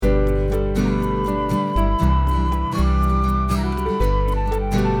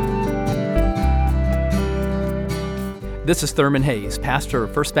This is Thurman Hayes, pastor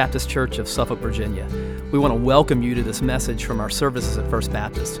of First Baptist Church of Suffolk, Virginia. We want to welcome you to this message from our services at First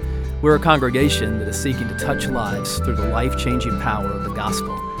Baptist. We're a congregation that is seeking to touch lives through the life-changing power of the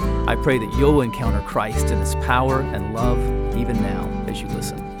gospel. I pray that you'll encounter Christ in His power and love even now as you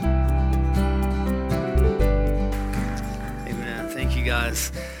listen. Amen. Thank you,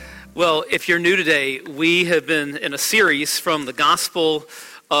 guys. Well, if you're new today, we have been in a series from the Gospel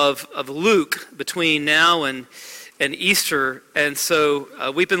of Luke between now and Easter. And so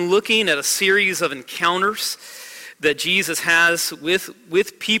we've been looking at a series of encounters that Jesus has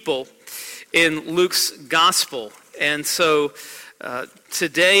with people in Luke's gospel. And so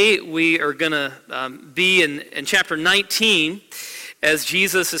today we are going to be in chapter 19 as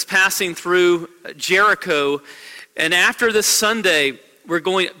Jesus is passing through Jericho. And after this Sunday, we're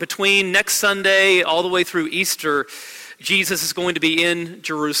going between next Sunday all the way through Easter, Jesus is going to be in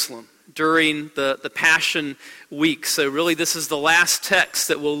Jerusalem during the Passion Week. So really this is the last text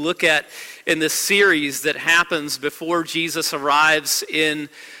that we'll look at in this series that happens before Jesus arrives in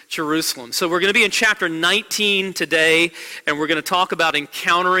Jerusalem. So we're going to be in chapter 19 today, and we're going to talk about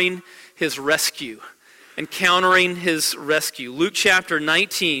encountering His rescue. Encountering His rescue. Luke chapter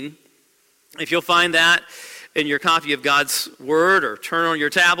 19, if you'll find that in your copy of God's Word, or turn on your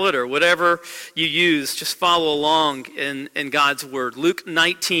tablet, or whatever you use, just follow along in God's Word. Luke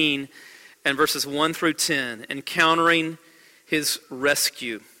 19 and verses 1 through 10, encountering His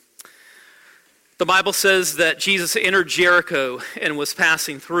rescue. The Bible says that Jesus entered Jericho and was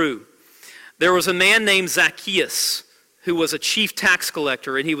passing through. There was a man named Zacchaeus who was a chief tax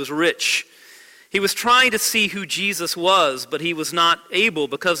collector, and he was rich. He was trying to see who Jesus was, but he was not able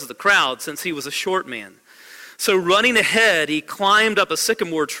because of the crowd, since he was a short man. So running ahead, he climbed up a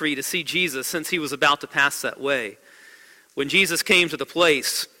sycamore tree to see Jesus, since he was about to pass that way. When Jesus came to the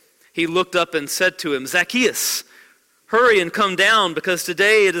place, he looked up and said to him, "Zacchaeus, hurry and come down, because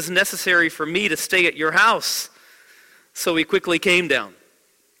today it is necessary for me to stay at your house." So he quickly came down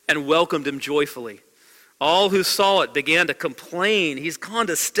and welcomed him joyfully. All who saw it began to complain, "He's gone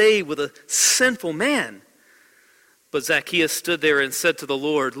to stay with a sinful man." But Zacchaeus stood there and said to the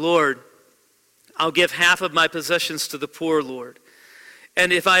Lord, "Lord, I'll give half of my possessions to the poor, Lord.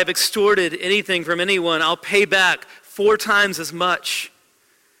 And if I have extorted anything from anyone, I'll pay back 4 times as much."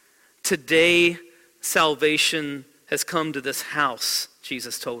 Today, salvation has come to this house,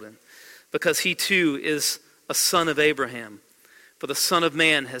 Jesus told him, because he too is a son of Abraham. For the Son of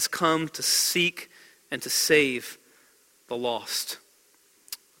Man has come to seek and to save the lost.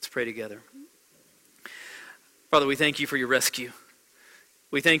 Let's pray together. Father, we thank you for your rescue.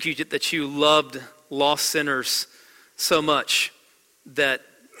 We thank you that you loved lost sinners so much that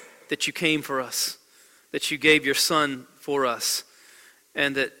you came for us, that you gave your Son for us,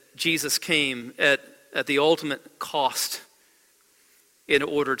 and that Jesus came at the ultimate cost in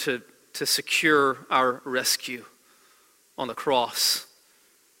order to secure our rescue on the cross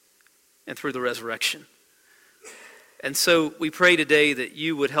and through the resurrection. And so we pray today that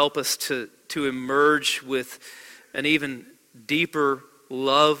you would help us to emerge with an even deeper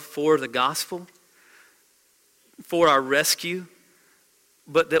love for the gospel, for our rescue,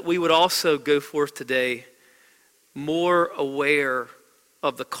 but that we would also go forth today more aware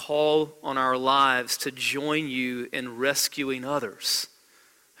of the call on our lives to join you in rescuing others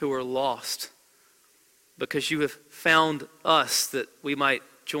who are lost, because you have found us that we might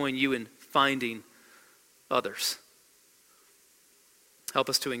join you in finding others. Help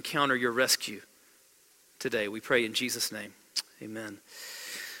us to encounter your rescue today. We pray in Jesus' name. Amen.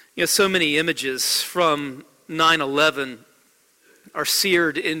 You know, so many images from 9/11 are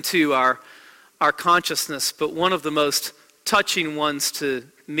seared into our consciousness, but one of the most touching ones to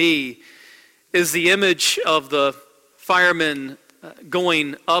me is the image of the firemen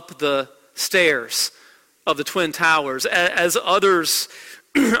going up the stairs of the Twin Towers as others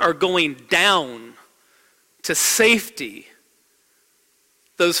are going down to safety.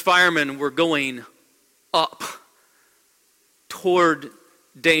 Those firemen were going up toward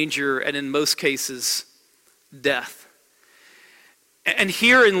danger, and in most cases, death. And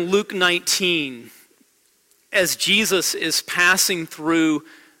here in Luke 19, as Jesus is passing through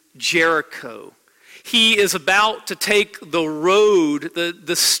Jericho, he is about to take the road,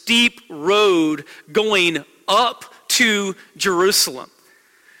 the steep road going up to Jerusalem.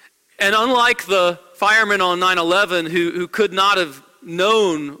 And unlike the firemen on 9/11 who could not have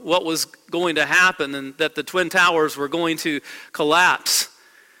known what was going to happen and that the Twin Towers were going to collapse,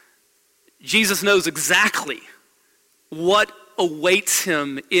 Jesus knows exactly what awaits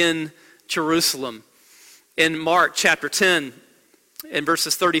him in Jerusalem. In Mark chapter 10, in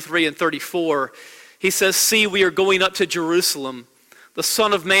verses 33 and 34, He says, "See, we are going up to Jerusalem. The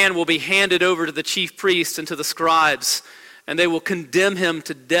Son of Man will be handed over to the chief priests and to the scribes, and they will condemn him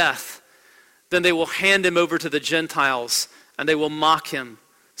to death. Then they will hand him over to the Gentiles, and they will mock him,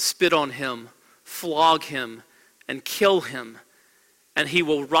 spit on him, flog him, and kill him. And he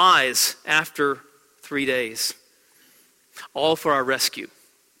will rise after 3 days." All for our rescue.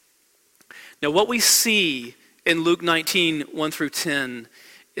 Now, what we see in Luke 19, 1 through 10,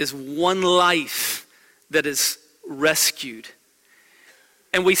 is one life that is rescued.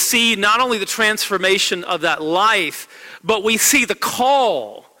 And we see not only the transformation of that life, but we see the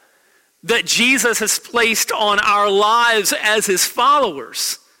call that Jesus has placed on our lives as his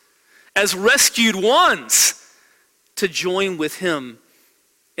followers, as rescued ones, to join with him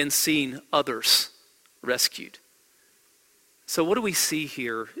in seeing others rescued. So what do we see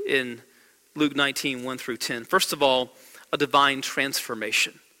here in Luke 19, 1 through 10? First of all, a divine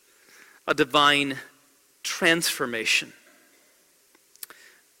transformation. A divine transformation.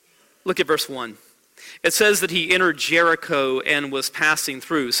 Look at verse 1. It says that he entered Jericho and was passing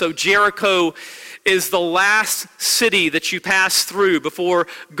through. So Jericho is the last city that you pass through before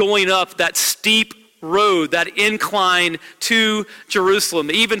going up that steep road, that incline to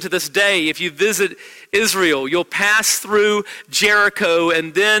Jerusalem. Even to this day, if you visit Israel, you'll pass through Jericho,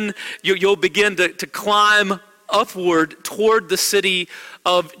 and then you'll begin to climb upward toward the city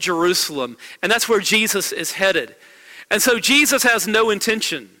of Jerusalem. And that's where Jesus is headed. And so Jesus has no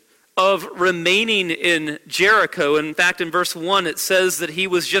intention of remaining in Jericho. In fact, in verse 1, it says that he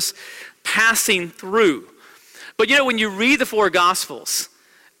was just passing through. But when you read the four Gospels,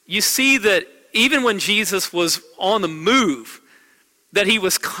 you see that even when Jesus was on the move, that he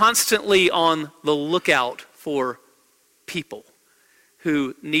was constantly on the lookout for people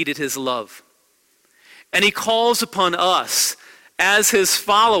who needed his love. And he calls upon us as his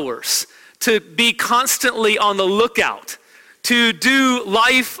followers to be constantly on the lookout, to do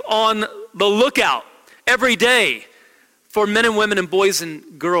life on the lookout every day for men and women and boys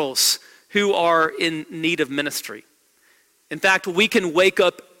and girls who are in need of ministry. In fact, we can wake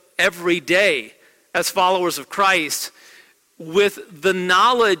up every day as followers of Christ with the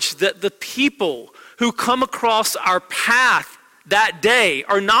knowledge that the people who come across our path that day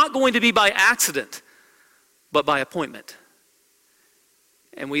are not going to be by accident, but by appointment.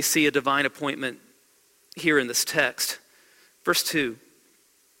 And we see a divine appointment here in this text. Verse 2,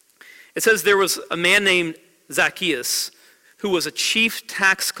 it says there was a man named Zacchaeus who was a chief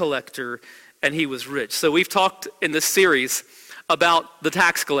tax collector, and he was rich. So we've talked in this series about the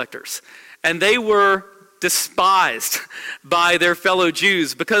tax collectors, and they were despised by their fellow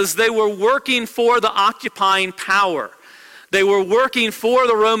Jews because they were working for the occupying power. They were working for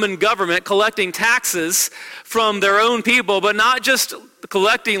the Roman government, collecting taxes from their own people, but not just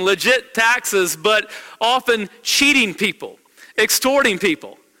collecting legit taxes, but often cheating people, extorting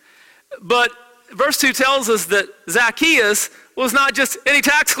people. But verse 2 tells us that Zacchaeus was not just any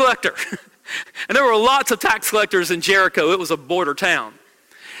tax collector. And there were lots of tax collectors in Jericho. It was a border town.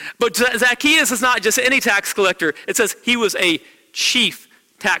 But Zacchaeus is not just any tax collector. It says he was a chief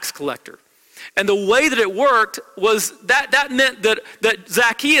tax collector. And the way that it worked was that meant that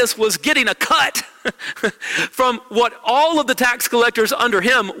Zacchaeus was getting a cut from what all of the tax collectors under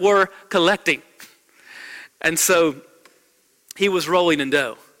him were collecting. And so he was rolling in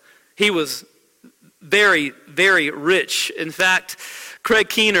dough. He was very, very rich. In fact, Craig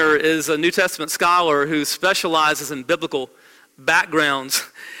Keener is a New Testament scholar who specializes in biblical backgrounds.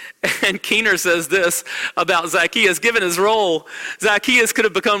 And Keener says this about Zacchaeus. Given his role, Zacchaeus could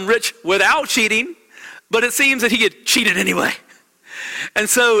have become rich without cheating, but it seems that he had cheated anyway. And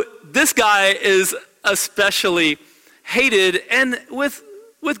so this guy is especially hated, and with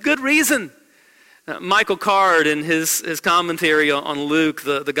good reason. Michael Card, in his commentary on Luke,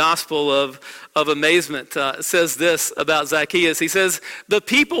 the Gospel of Amazement, says this about Zacchaeus. He says, the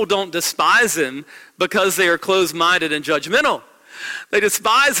people don't despise him because they are closed-minded and judgmental. They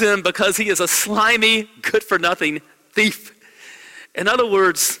despise him because he is a slimy, good-for-nothing thief. In other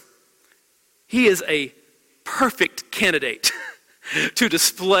words, he is a perfect candidate to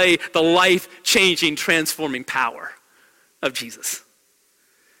display the life-changing, transforming power of Jesus.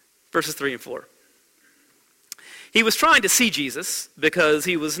 Verses 3 and 4. He was trying to see Jesus because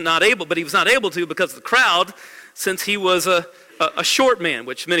he was not able, but he was not able to because of the crowd, since he was a short man,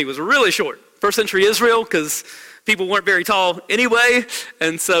 which meant he was really short. First century Israel, because people weren't very tall anyway,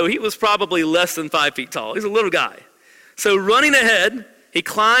 and so he was probably less than 5 feet tall. He's a little guy. So running ahead, he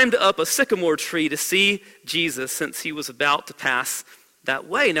climbed up a sycamore tree to see Jesus since he was about to pass that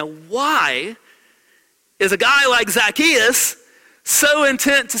way. Now, why is a guy like Zacchaeus so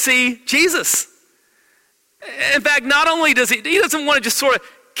intent to see Jesus? In fact, not only does he doesn't want to just sort of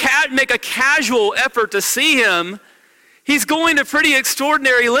make a casual effort to see him, he's going to pretty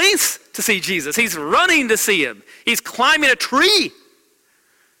extraordinary lengths to see Jesus. He's running to see him. He's climbing a tree.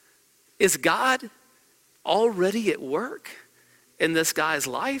 Is God already at work in this guy's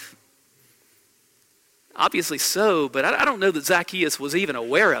life? Obviously so, but I don't know that Zacchaeus was even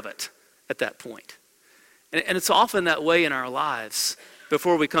aware of it at that point. And it's often that way in our lives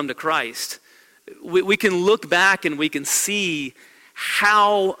before we come to Christ. We can look back and we can see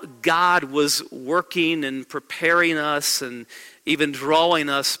how God was working and preparing us and even drawing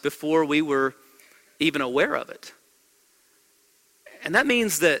us before we were even aware of it. And that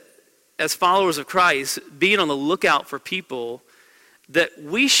means that as followers of Christ, being on the lookout for people, that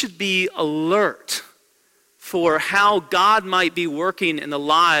we should be alert for how God might be working in the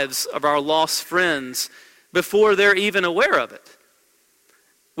lives of our lost friends before they're even aware of it.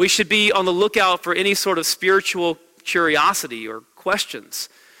 We should be on the lookout for any sort of spiritual curiosity or questions.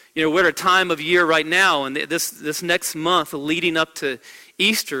 You know, we're at a time of year right now, and this next month leading up to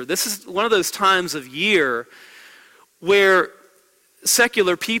Easter, this is one of those times of year where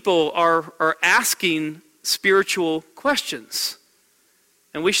secular people are asking spiritual questions.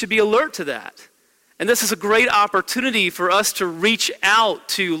 And we should be alert to that. And this is a great opportunity for us to reach out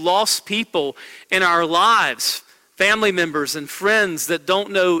to lost people in our lives, family members and friends that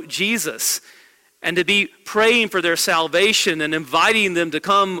don't know Jesus, and to be praying for their salvation and inviting them to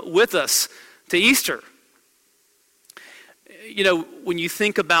come with us to Easter. You know, when you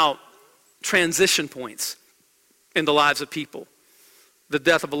think about transition points in the lives of people, the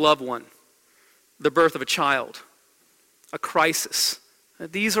death of a loved one, the birth of a child, a crisis,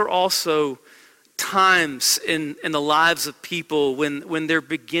 these are also times in the lives of people when they're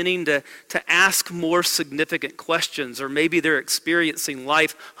beginning to ask more significant questions, or maybe they're experiencing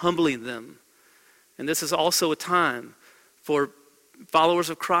life humbling them. And this is also a time for followers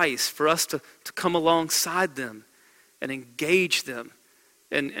of Christ, for us to come alongside them and engage them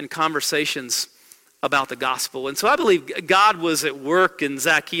in conversations about the gospel. And so I believe God was at work in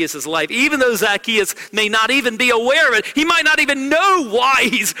Zacchaeus' life, even though Zacchaeus may not even be aware of it. He might not even know why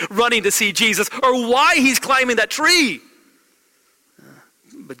he's running to see Jesus or why he's climbing that tree.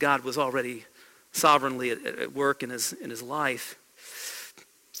 But God was already sovereignly at work in his life.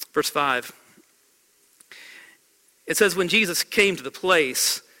 Verse 5. It says, when Jesus came to the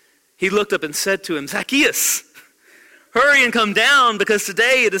place, he looked up and said to him, Zacchaeus, hurry and come down, because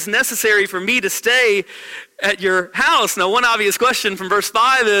today it is necessary for me to stay at your house. Now, one obvious question from verse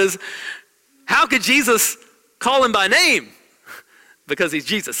 5 is, how could Jesus call him by name? Because he's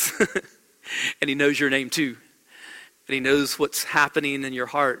Jesus. And he knows your name too. And he knows what's happening in your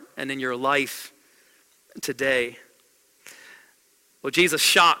heart and in your life today. Well, Jesus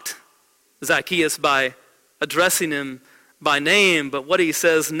shocked Zacchaeus by addressing him by name, but what he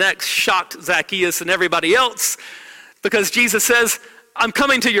says next shocked Zacchaeus and everybody else, because Jesus says, I'm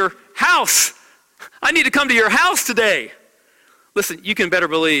coming to your house. I need to come to your house today. Listen, you can better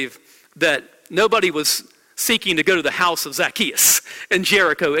believe that nobody was seeking to go to the house of Zacchaeus in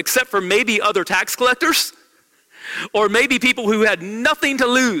Jericho, except for maybe other tax collectors, or maybe people who had nothing to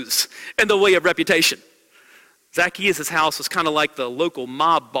lose in the way of reputation. Zacchaeus' house was kind of like the local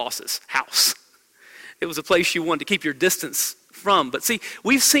mob boss's house. It was a place you wanted to keep your distance from. But see,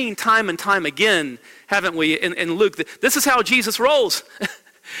 we've seen time and time again, haven't we, in Luke, this is how Jesus rolls.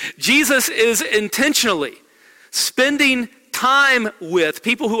 Jesus is intentionally spending time with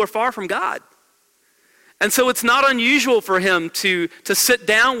people who are far from God. And so it's not unusual for him to sit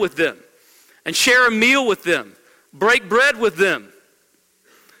down with them and share a meal with them, break bread with them.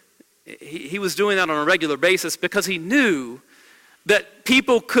 He was doing that on a regular basis because he knew that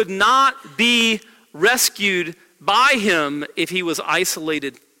people could not be rescued by him if he was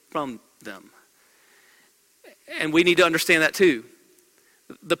isolated from them. And we need to understand that too.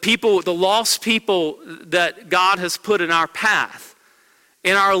 The people, the lost people that God has put in our path,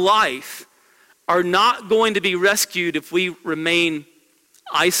 in our life, are not going to be rescued if we remain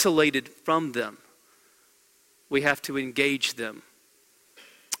isolated from them. We have to engage them.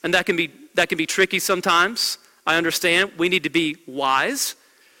 And that can be tricky sometimes. I understand. We need to be wise.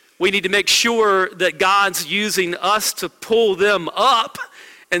 We need to make sure that God's using us to pull them up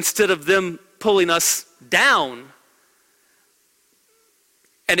instead of them pulling us down.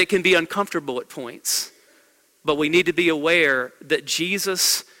 And it can be uncomfortable at points. But we need to be aware that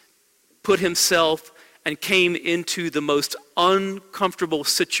Jesus put himself and came into the most uncomfortable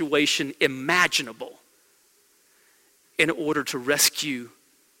situation imaginable in order to rescue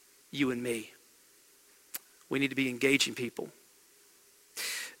you and me. We need to be engaging people.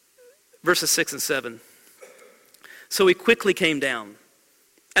 Verses 6 and 7. So he quickly came down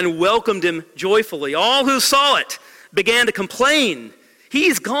and welcomed him joyfully. All who saw it began to complain.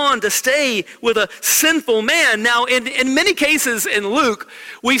 He's gone to stay with a sinful man. Now, in many cases in Luke,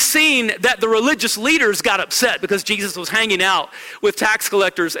 we've seen that the religious leaders got upset because Jesus was hanging out with tax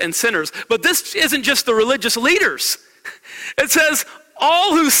collectors and sinners. But this isn't just the religious leaders. It says,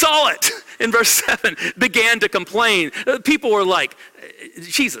 all who saw it, in verse 7, began to complain. People were like,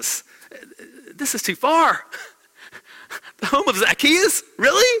 Jesus, this is too far. The home of Zacchaeus?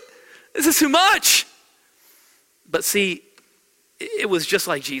 Really? This is too much. But see, it was just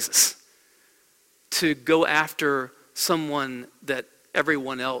like Jesus to go after someone that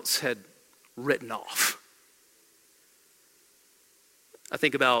everyone else had written off. I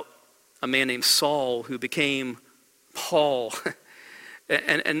think about a man named Saul who became Paul.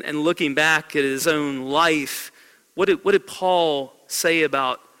 and looking back at his own life, what did Paul say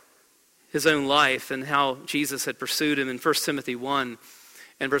about his own life and how Jesus had pursued him in 1 Timothy 1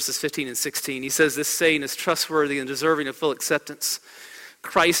 and verses 15 and 16? He says, this saying is trustworthy and deserving of full acceptance.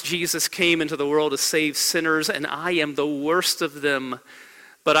 Christ Jesus came into the world to save sinners, and I am the worst of them.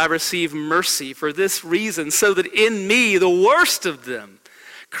 But I receive mercy for this reason, so that in me, the worst of them,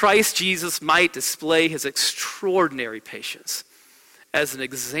 Christ Jesus might display his extraordinary patience as an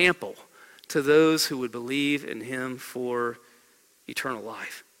example to those who would believe in him for eternal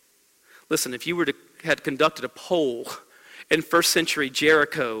life. Listen, if you had conducted a poll in first century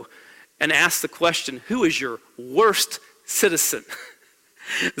Jericho and asked the question, who is your worst citizen?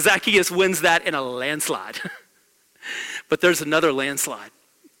 Zacchaeus wins that in a landslide. But there's another landslide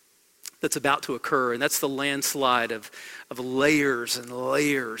that's about to occur, and that's the landslide of layers and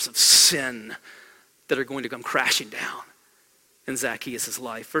layers of sin that are going to come crashing down in Zacchaeus'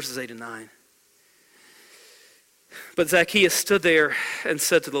 life. Verses 8 and 9. But Zacchaeus stood there and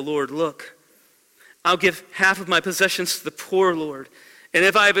said to the Lord, look, I'll give half of my possessions to the poor, Lord. And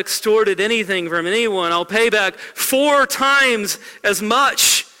if I have extorted anything from anyone, I'll pay back 4 times as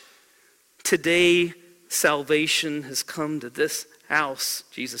much. Today, salvation has come to this house,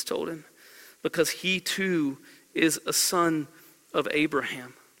 Jesus told him, because he too is a son of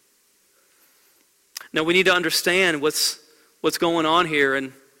Abraham. Now we need to understand what's going on here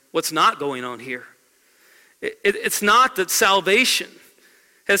and what's not going on here. It's not that salvation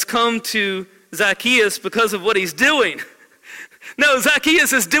has come to Zacchaeus because of what he's doing. No,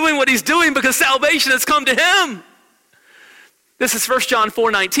 Zacchaeus is doing what he's doing because salvation has come to him. This is 1 John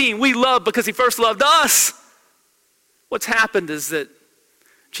 4:19. We love because he first loved us. What's happened is that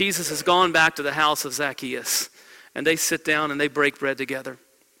Jesus has gone back to the house of Zacchaeus, and they sit down and they break bread together.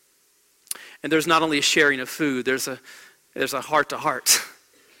 And there's not only a sharing of food, there's a heart to heart.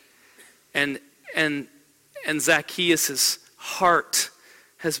 And Zacchaeus' heart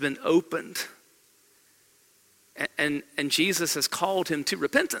has been opened. And Jesus has called him to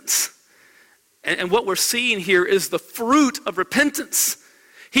repentance. And what we're seeing here is the fruit of repentance.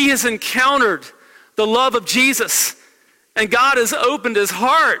 He has encountered the love of Jesus, and God has opened his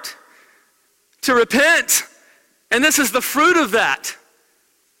heart to repent. And this is the fruit of that.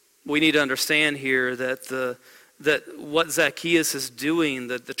 We need to understand here that what Zacchaeus is doing,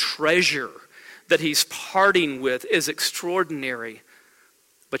 the treasure that he's parting with is extraordinary.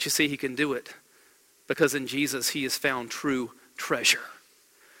 But you see, he can do it because in Jesus he has found true treasure.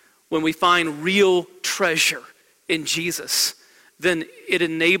 When we find real treasure in Jesus, then it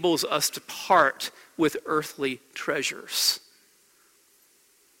enables us to part with earthly treasures.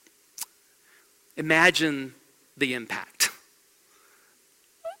 Imagine the impact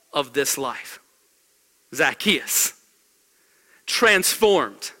of this life. Zacchaeus,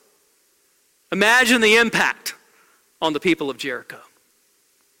 transformed. Imagine the impact on the people of Jericho.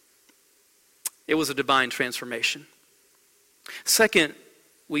 It was a divine transformation. Second,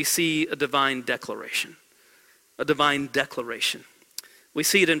 we see a divine declaration. A divine declaration. We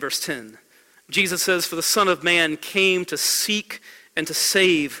see it in verse 10. Jesus says, for the Son of Man came to seek and to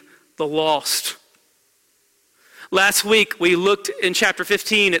save the lost. Last week, we looked in chapter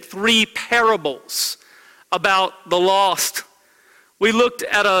 15 at 3 parables about the lost. We looked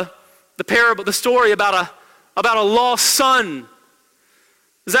at the story about a lost son.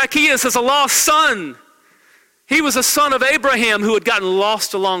 Zacchaeus is a lost son. He was a son of Abraham who had gotten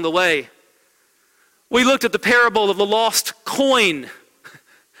lost along the way. We looked at the parable of the lost coin.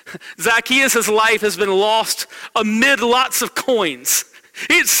 Zacchaeus' life has been lost amid lots of coins.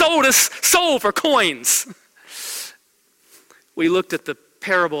 He had sold his soul for coins. We looked at the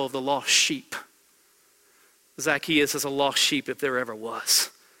parable of the lost sheep. Zacchaeus is a lost sheep if there ever was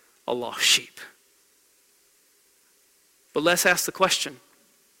a lost sheep. But let's ask the question.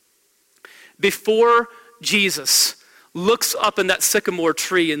 Before Jesus looks up in that sycamore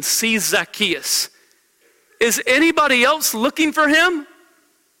tree and sees Zacchaeus. Is anybody else looking for him?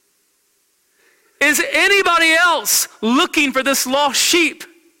 Is anybody else looking for this lost sheep?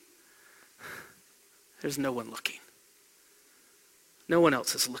 There's no one looking. No one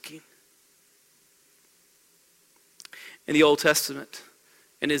else is looking. In the Old Testament,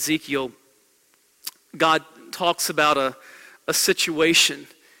 in Ezekiel, God talks about a situation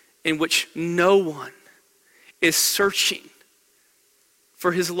in which no one is searching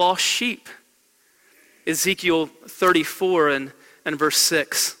for his lost sheep. Ezekiel 34 and verse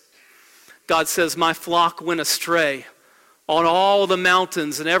 6. God says, my flock went astray on all the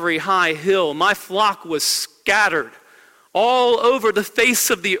mountains and every high hill. My flock was scattered all over the face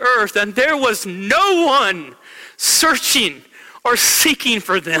of the earth, and there was no one searching or seeking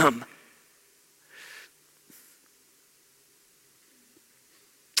for them.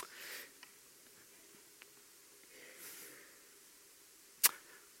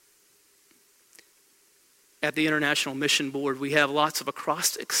 At the International Mission Board, we have lots of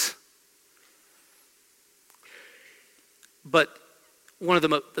acrostics. But one of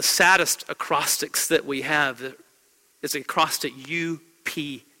the saddest acrostics that we have is the acrostic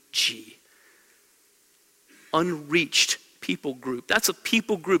UPG. Unreached people group. That's a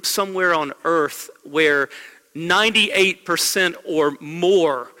people group somewhere on earth where 98% or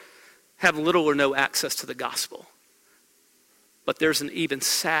more have little or no access to the gospel. But there's an even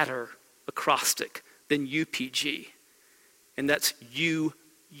sadder acrostic than UPG, and that's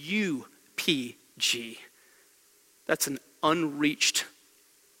UUPG. That's an unreached,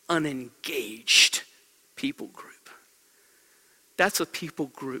 unengaged people group. That's a people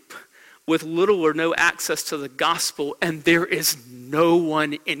group with little or no access to the gospel, and there is no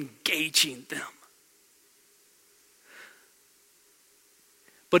one engaging them.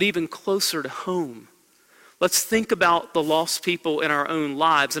 But even closer to home, let's think about the lost people in our own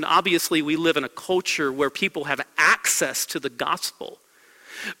lives. And obviously we live in a culture where people have access to the gospel.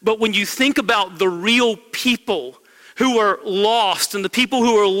 But when you think about the real people who are lost, and the people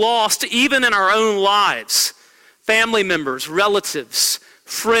who are lost even in our own lives, family members, relatives,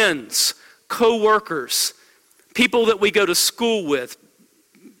 friends, co-workers, people that we go to school with,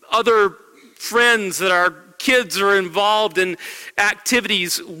 other friends that our kids are involved in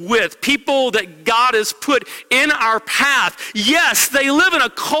activities with, people that God has put in our path. Yes, they live in a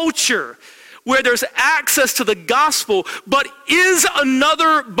culture where there's access to the gospel, but is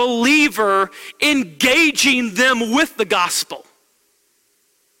another believer engaging them with the gospel?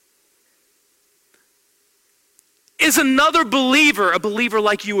 Is another believer, a believer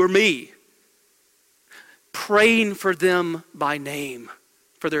like you or me, praying for them by name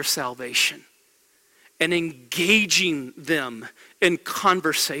for their salvation and engaging them in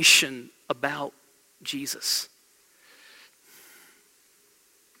conversation about Jesus?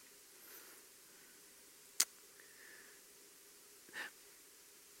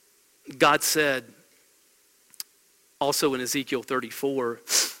 God said also in Ezekiel 34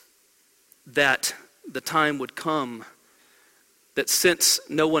 that the time would come that since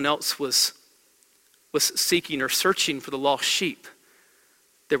no one else was seeking or searching for the lost sheep,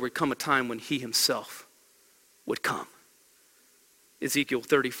 there would come a time when he himself would come. Ezekiel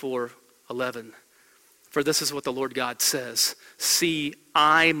 34:11. For this is what the Lord God says, see,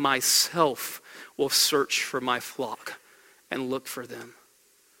 I myself will search for my flock and look for them.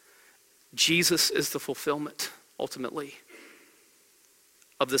 Jesus is the fulfillment, ultimately,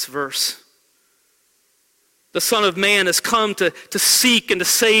 of this verse. The Son of Man has come to seek and to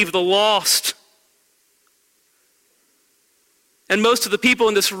save the lost. And most of the people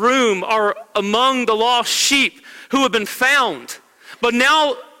in this room are among the lost sheep who have been found. But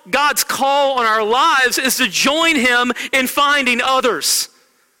now God's call on our lives is to join him in finding others.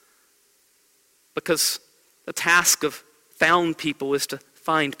 Because the task of found people is to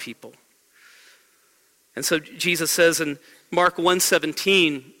find people. And so Jesus says in Mark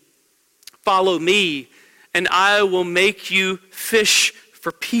 1:17, follow me and I will make you fish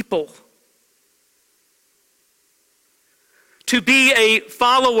for people. To be a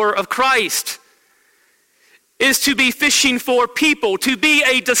follower of Christ is to be fishing for people. To be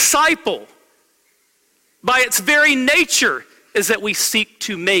a disciple, by its very nature, is that we seek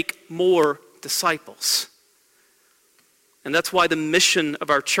to make more disciples. And that's why the mission of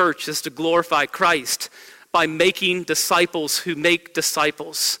our church is to glorify Christ by making disciples who make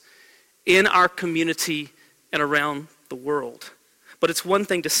disciples in our community and around the world. But it's one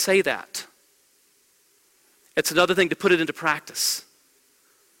thing to say that. It's another thing to put it into practice.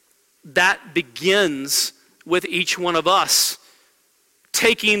 That begins with each one of us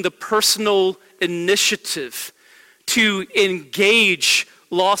taking the personal initiative to engage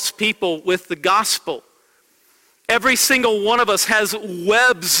lost people with the gospel. Every single one of us has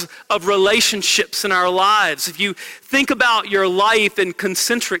webs of relationships in our lives. If you think about your life in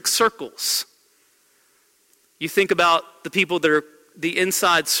concentric circles, you think about the people that are the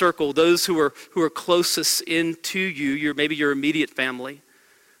inside circle, those who are closest into you, maybe your immediate family.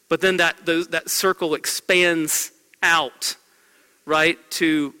 But then that circle expands out, right,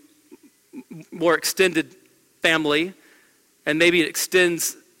 to more extended family, and maybe it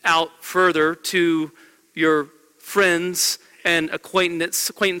extends out further to your friends and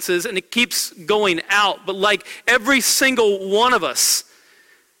acquaintances, and it keeps going out. But like every single one of us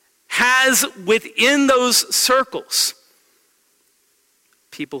has within those circles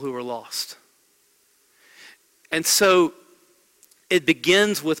people who are lost. And so it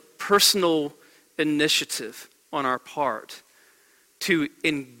begins with personal initiative on our part to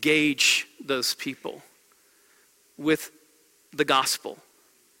engage those people with the gospel.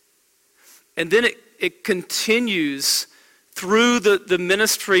 And then it continues through the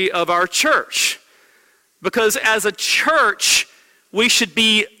ministry of our church. Because as a church, we should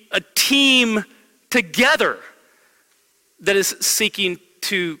be a team together that is seeking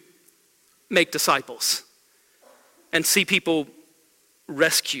to make disciples and see people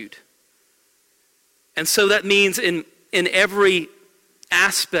rescued. And so that means in every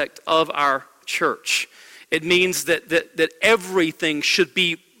aspect of our church, it means that everything should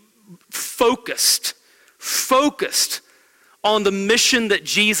be focused on the mission that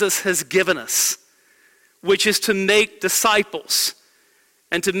Jesus has given us, which is to make disciples.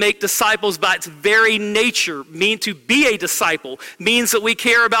 And to make disciples by its very nature, to be a disciple, means that we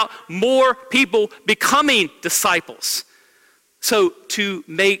care about more people becoming disciples. So to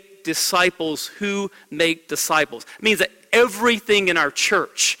make disciples who make disciples means that everything in our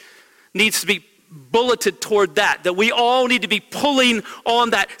church needs to be bulleted toward that we all need to be pulling on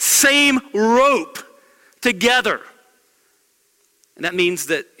that same rope together. And that means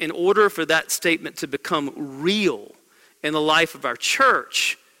that in order for that statement to become real in the life of our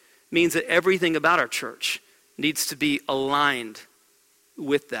church, means that everything about our church needs to be aligned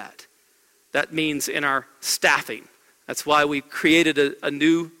with that. That means in our staffing. That's why we created a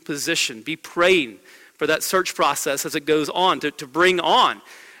new position. Be praying for that search process as it goes on to bring on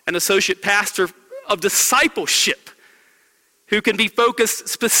an associate pastor of discipleship who can be focused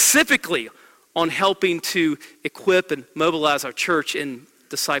specifically on helping to equip and mobilize our church in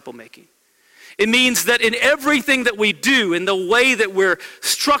disciple making. It means that in everything that we do, in the way that we're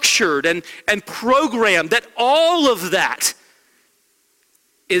structured and programmed, that all of that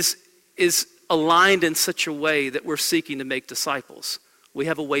is aligned in such a way that we're seeking to make disciples. We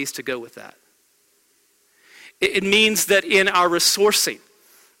have a ways to go with that. It means that in our resourcing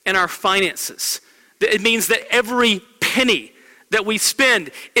and our finances, it means that every penny that we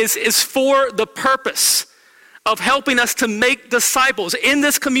spend is for the purpose of helping us to make disciples in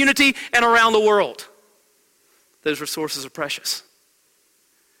this community and around the world. Those resources are precious.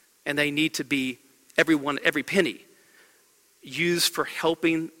 And they need to be, every penny, used for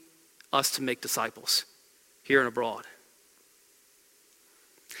helping us to make disciples here and abroad.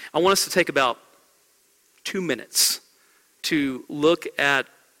 I want us to take about 2 minutes to look at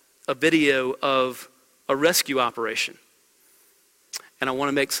a video of a rescue operation. And I want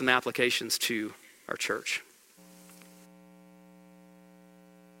to make some applications to our church.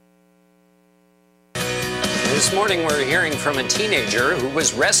 This morning we're hearing from a teenager who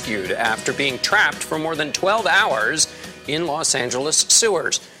was rescued after being trapped for more than 12 hours in Los Angeles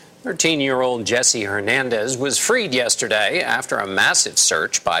sewers. 13-year-old Jesse Hernandez was freed yesterday after a massive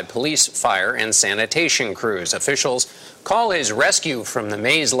search by police, fire, and sanitation crews. Officials call his rescue from the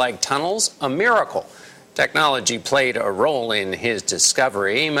maze-like tunnels a miracle. Technology played a role in his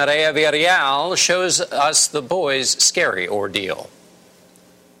discovery. Maria Villarreal shows us the boy's scary ordeal.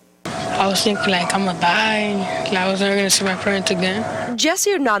 I was thinking, I'm going to die. I was never going to see my parents again.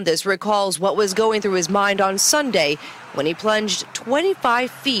 Jesse Hernandez recalls what was going through his mind on Sunday when he plunged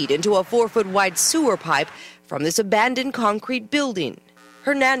 25 feet into a 4-foot-wide sewer pipe from this abandoned concrete building.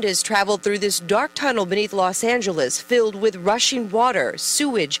 Hernandez traveled through this dark tunnel beneath Los Angeles filled with rushing water,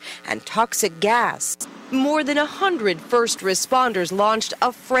 sewage, and toxic gas. More than 100 first responders launched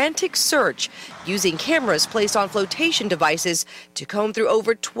a frantic search using cameras placed on flotation devices to comb through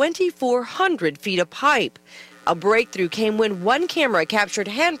over 2,400 feet of pipe. A breakthrough came when one camera captured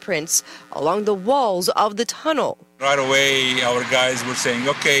handprints along the walls of the tunnel. Right away, our guys were saying,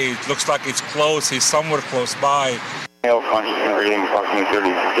 okay, it looks like it's close, he's somewhere close by. Male conscious and breathing,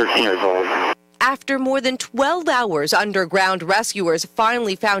 approximately 13 years old. After more than 12 hours underground, rescuers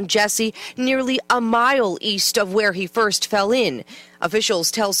finally found Jesse nearly a mile east of where he first fell in. Officials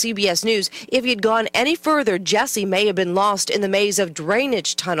tell CBS News if he'd gone any further, Jesse may have been lost in the maze of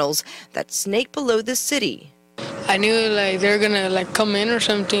drainage tunnels that snake below the city. I knew they were gonna come in or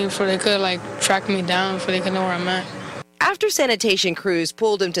something so they could track me down so they could know where I'm at. After sanitation crews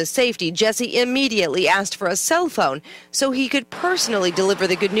pulled him to safety, Jesse immediately asked for a cell phone so he could personally deliver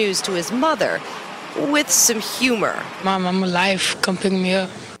the good news to his mother with some humor. Mom, I'm alive. Come pick me up.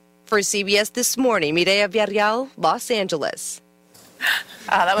 For CBS This Morning, Mireya Villarreal, Los Angeles.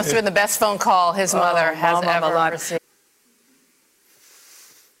 That must have been the best phone call his mother has ever received.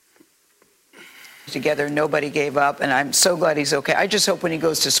 Together, nobody gave up, and I'm so glad he's okay. I just hope when he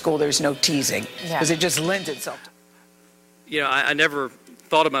goes to school there's no teasing, because it just lends itself to... I never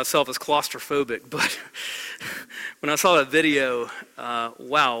thought of myself as claustrophobic, but when I saw that video,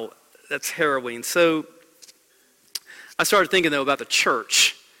 wow, that's harrowing. So I started thinking, though, about the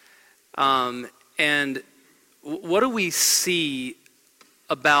church. And what do we see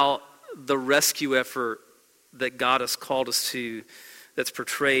about the rescue effort that God has called us to that's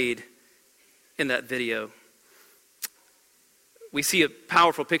portrayed in that video? We see a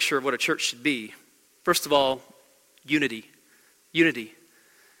powerful picture of what a church should be. First of all, unity. Unity.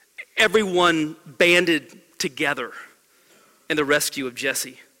 Everyone banded together in the rescue of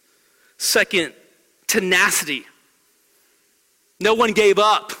Jesse. Second, tenacity. No one gave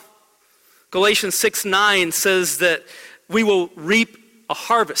up. Galatians 6:9 says that we will reap a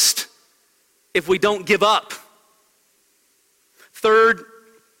harvest if we don't give up. Third,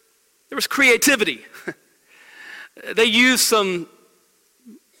 there was creativity. They used some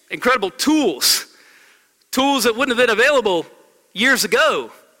incredible tools that wouldn't have been available years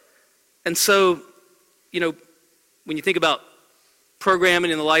ago. And so, when you think about programming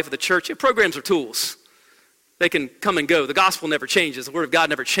in the life of the church, programs are tools. They can come and go. The gospel never changes. The word of God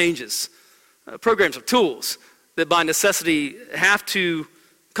never changes. Programs are tools that by necessity have to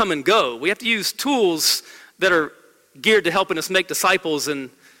come and go. We have to use tools that are geared to helping us make disciples in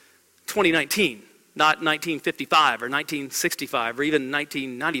 2019, not 1955 or 1965 or even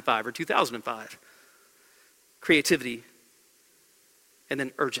 1995 or 2005. Creativity, and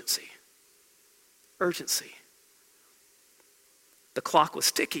then urgency. Urgency. The clock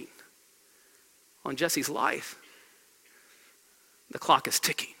was ticking on Jesse's life. The clock is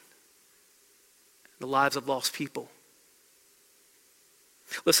ticking. The lives of lost people.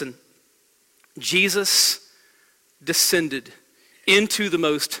 Listen, Jesus descended into the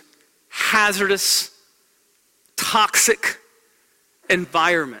most hazardous, toxic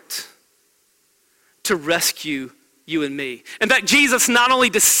environment to rescue you and me. In fact, Jesus not only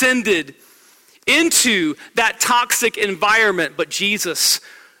descended into that toxic environment, but Jesus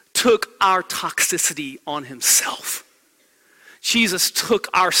took our toxicity on himself. Jesus took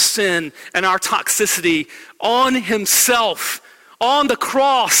our sin and our toxicity on himself, on the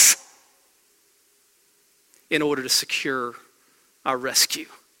cross, in order to secure our rescue.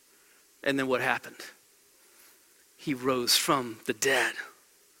 And then what happened? He rose from the dead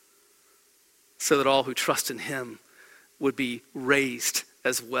so that all who trust in him would be raised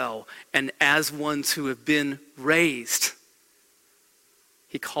as well. And as ones who have been raised,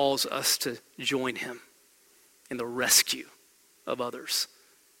 he calls us to join him in the rescue of others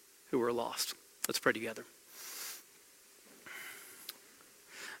who are lost. Let's pray together.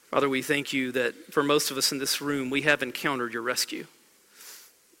 Father, we thank you that for most of us in this room, we have encountered your rescue.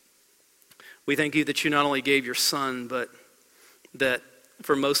 We thank you that you not only gave your son, but that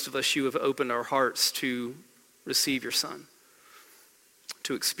for most of us, you have opened our hearts to receive your son,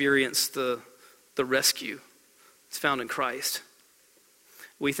 to experience the rescue that's found in Christ.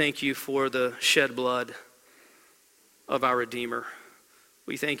 We thank you for the shed blood of our Redeemer.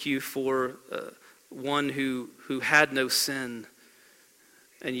 We thank you for one who had no sin,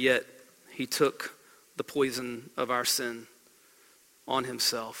 and yet he took the poison of our sin on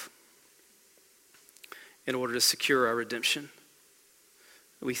himself in order to secure our redemption.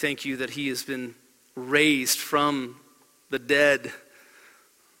 We thank you that he has been raised from the dead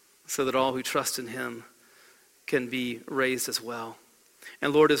so that all who trust in him can be raised as well.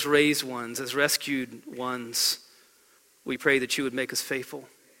 And Lord, as raised ones, as rescued ones, we pray that you would make us faithful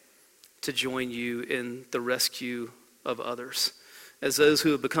to join you in the rescue of others. As those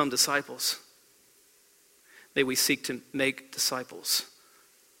who have become disciples, may we seek to make disciples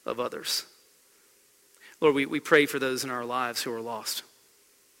of others. Lord, we pray for those in our lives who are lost.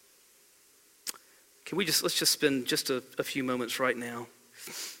 Let's just spend just a few moments right now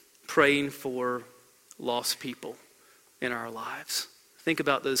praying for lost people in our lives. Think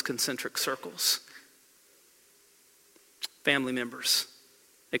about those concentric circles. Family members,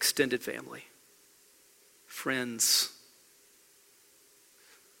 extended family, friends,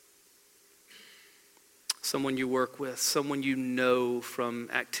 someone you work with, someone you know from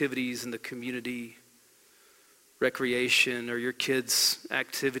activities in the community, recreation, or your kids'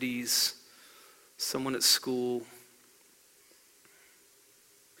 activities, someone at school.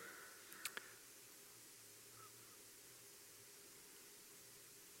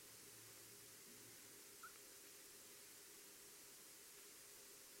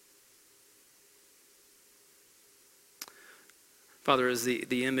 Father, as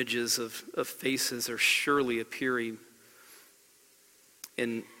the images of faces are surely appearing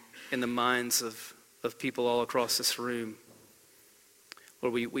in the minds of people all across this room,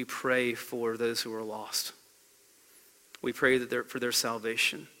 Lord, we pray for those who are lost. We pray that for their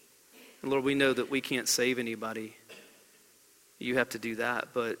salvation. And Lord, we know that we can't save anybody. You have to do that,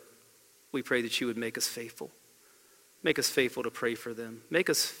 but we pray that you would make us faithful. Make us faithful to pray for them. Make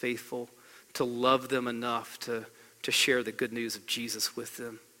us faithful to love them enough to share the good news of Jesus with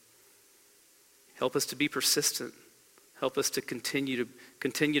them. Help us to be persistent. Help us to continue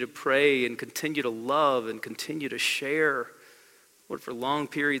to pray and continue to love and continue to share, Lord, for long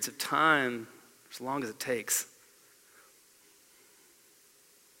periods of time, as long as it takes.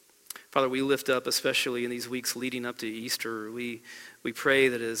 Father, we lift up, especially in these weeks leading up to Easter, we pray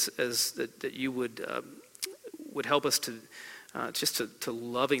that that you would help us to to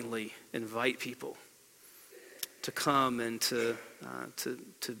lovingly invite people to come and to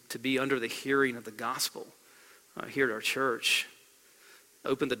be under the hearing of the gospel here at our church.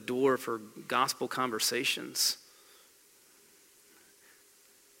 Open the door for gospel conversations.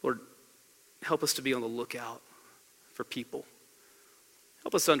 Lord, help us to be on the lookout for people.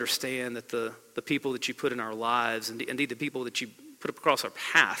 Help us to understand that the people that you put in our lives, and indeed the people that you put across our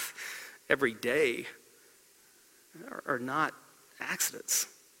path every day, are not accidents.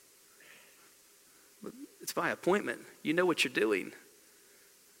 It's by appointment. You know what you're doing.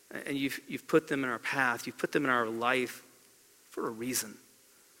 And you've put them in our path. You've put them in our life for a reason.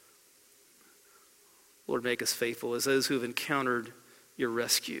 Lord, make us faithful as those who have encountered your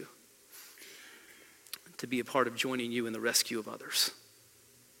rescue to be a part of joining you in the rescue of others.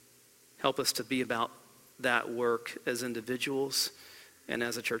 Help us to be about that work as individuals and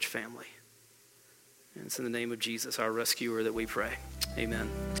as a church family. And it's in the name of Jesus, our rescuer, that we pray. Amen.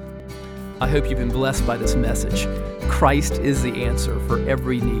 I hope you've been blessed by this message. Christ is the answer for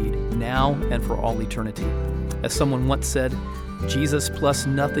every need, now and for all eternity. As someone once said, Jesus plus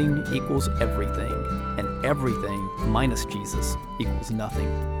nothing equals everything, and everything minus Jesus equals nothing.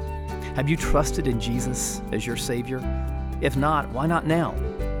 Have you trusted in Jesus as your Savior? If not, why not now?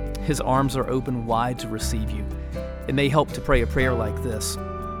 His arms are open wide to receive you. It may help to pray a prayer like this.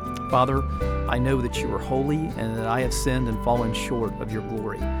 Father, I know that you are holy and that I have sinned and fallen short of your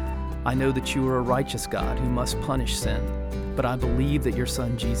glory. I know that you are a righteous God who must punish sin, but I believe that your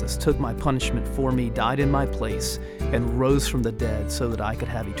Son Jesus took my punishment for me, died in my place, and rose from the dead so that I could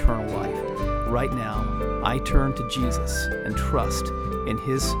have eternal life. Right now, I turn to Jesus and trust in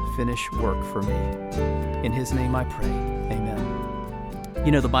his finished work for me. In his name I pray, amen.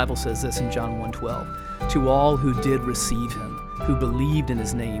 You know, the Bible says this in John 1:12, to all who did receive him, who believed in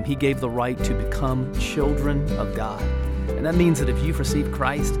his name, he gave the right to become children of God. And that means that if you've received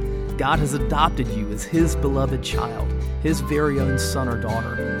Christ, God has adopted you as his beloved child, his very own son or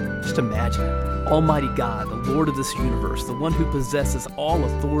daughter. Just imagine it. Almighty God, the Lord of this universe, the one who possesses all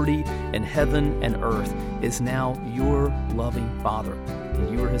authority in heaven and earth, is now your loving Father,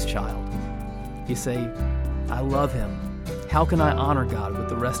 and you are his child. You say, I love him. How can I honor God with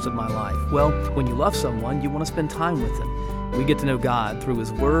the rest of my life? Well, when you love someone, you want to spend time with them. We get to know God through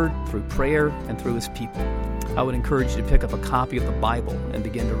his word, through prayer, and through his people. I would encourage you to pick up a copy of the Bible and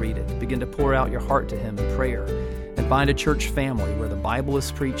begin to read it. Begin to pour out your heart to him in prayer. And find a church family where the Bible is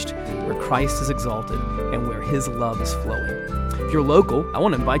preached, where Christ is exalted, and where his love is flowing. If you're local, I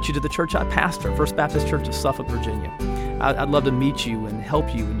want to invite you to the church I pastor, First Baptist Church of Suffolk, Virginia. I'd love to meet you and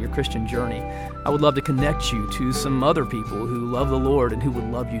help you in your Christian journey. I would love to connect you to some other people who love the Lord and who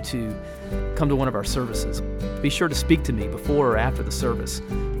would love you too. Come to one of our services. Be sure to speak to me before or after the service.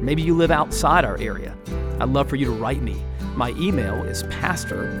 Maybe you live outside our area. I'd love for you to write me. My email is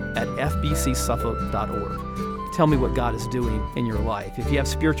pastor@fbcsuffolk.org. Tell me what God is doing in your life. If you have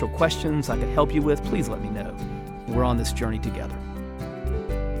spiritual questions I could help you with, please let me know. We're on this journey together.